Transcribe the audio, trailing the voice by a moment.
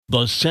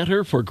The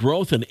Center for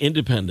Growth and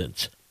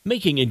Independence,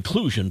 making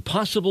inclusion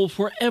possible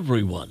for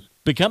everyone.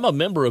 Become a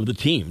member of the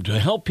team to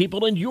help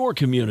people in your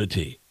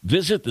community.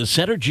 Visit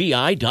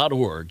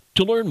thecentergi.org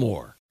to learn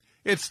more.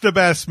 It's the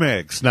best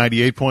mix,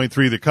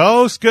 98.3 The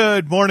Coast.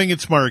 Good morning,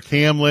 it's Mark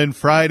Hamlin.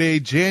 Friday,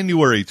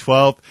 January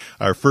 12th,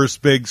 our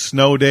first big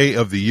snow day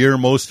of the year.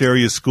 Most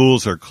area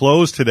schools are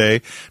closed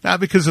today, not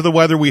because of the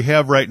weather we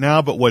have right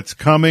now, but what's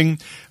coming.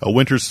 A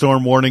winter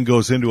storm warning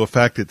goes into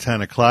effect at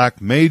 10 o'clock.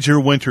 Major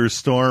winter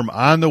storm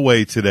on the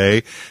way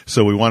today,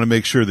 so we want to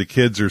make sure the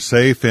kids are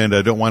safe, and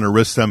I don't want to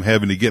risk them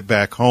having to get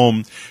back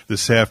home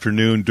this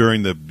afternoon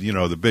during the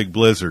big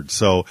blizzard.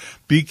 So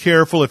be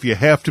careful if you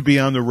have to be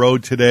on the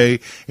road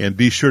today, and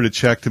be sure to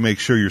check to make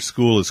sure your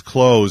school is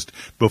closed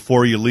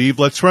before you leave.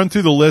 Let's run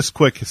through the list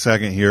quick a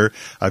second here.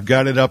 I've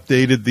got it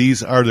updated.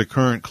 These are the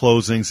current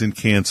closings and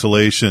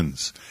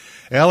cancellations.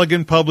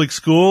 Allegan Public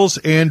Schools,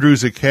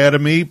 Andrews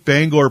Academy,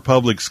 Bangor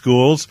Public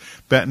Schools,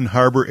 Benton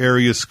Harbor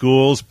Area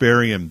Schools,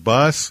 Berrien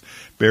Bus,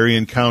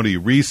 Berrien County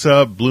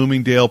RESA,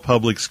 Bloomingdale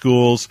Public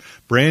Schools,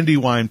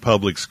 Brandywine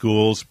Public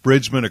Schools,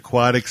 Bridgman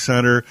Aquatic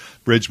Center,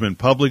 Bridgman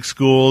Public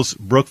Schools,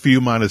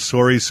 Brookview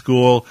Montessori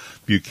School,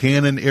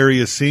 Buchanan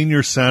Area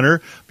Senior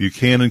Center,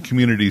 Buchanan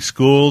Community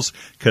Schools,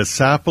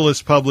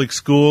 Cassopolis Public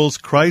Schools,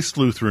 Christ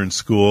Lutheran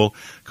School,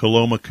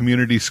 Coloma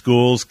Community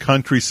Schools,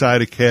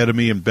 Countryside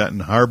Academy in Benton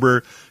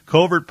Harbor,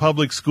 Covert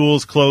Public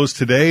Schools closed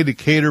today,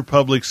 Decatur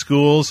Public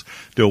Schools,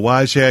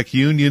 Dowagiac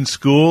Union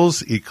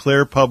Schools,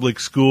 Eclair Public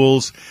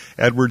Schools,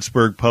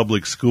 Edwardsburg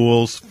Public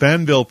Schools,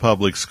 Fenville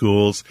Public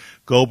Schools,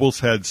 Goebels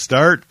Head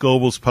Start,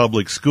 Goebels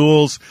Public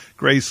Schools,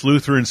 Grace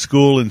Lutheran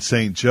School in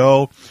St.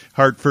 Joe,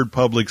 Hartford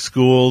Public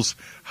Schools,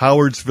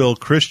 Howardsville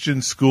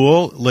Christian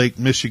School, Lake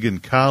Michigan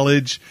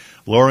College,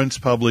 Lawrence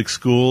Public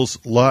Schools,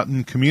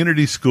 Lawton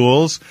Community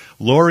Schools,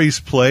 Laurie's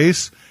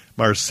Place,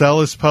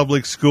 Marcellus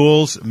Public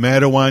Schools,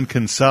 Matawan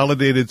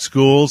Consolidated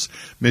Schools,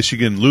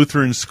 Michigan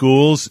Lutheran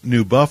Schools,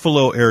 New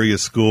Buffalo Area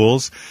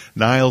Schools,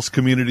 Niles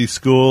Community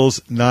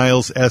Schools,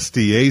 Niles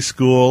SDA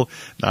School,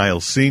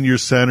 Niles Senior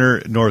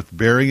Center, North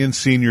Berrien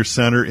Senior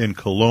Center in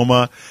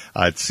Coloma,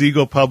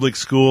 Otsego Public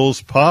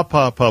Schools, Paw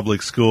Paw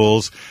Public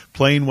Schools,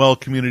 Plainwell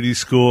Community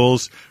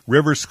Schools,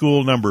 River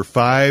School Number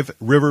 5,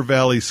 River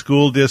Valley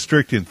School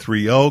District in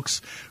Three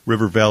Oaks,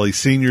 River Valley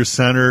Senior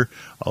Center,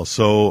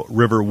 also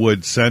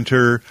Riverwood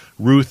Center,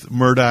 Ruth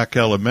Murdoch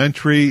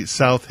Elementary,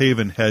 South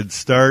Haven Head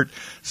Start,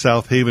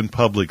 South Haven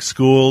Public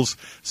Schools,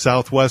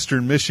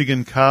 Southwestern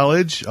Michigan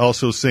College,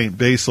 also St.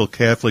 Basil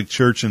Catholic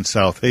Church in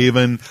South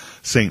Haven,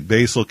 St.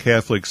 Basil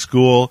Catholic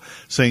School,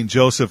 St.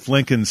 Joseph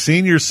Lincoln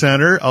Senior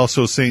Center,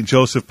 also St.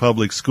 Joseph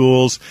Public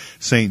Schools,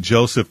 St.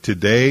 Joseph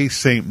Today,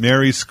 St.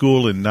 Mary's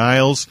School in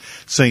Niles,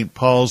 St.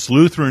 Paul's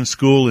Lutheran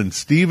School in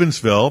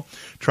Stevensville,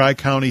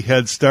 Tri-County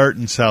Head Start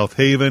in South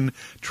Haven,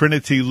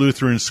 Trinity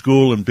Lutheran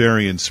School in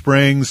Berrien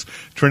Springs,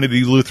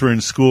 Trinity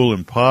Lutheran School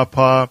in Paw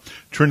Paw,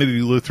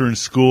 Trinity Lutheran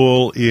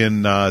School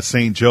in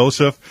St.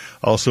 Joseph,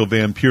 also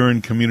Van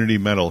Buren Community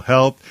Mental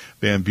Health,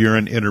 Van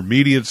Buren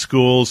Intermediate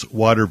Schools,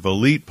 Water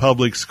Valete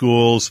Public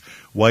Schools,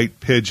 White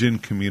Pigeon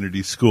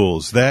Community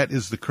Schools. That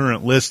is the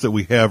current list that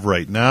we have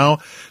right now.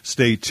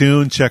 Stay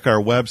tuned. Check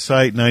our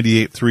website,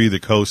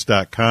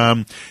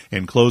 983thecoast.com.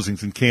 And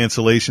closings and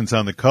cancellations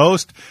on the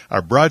coast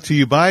are brought to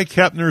you by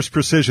Kepner's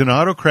Precision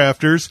Auto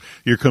Crafters,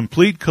 your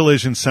complete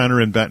collision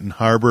center in Benton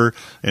Harbor,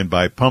 and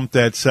by Pump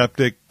That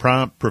Septic,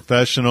 prompt,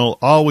 professional,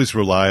 always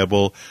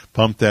reliable,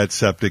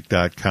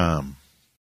 pumpthatseptic.com.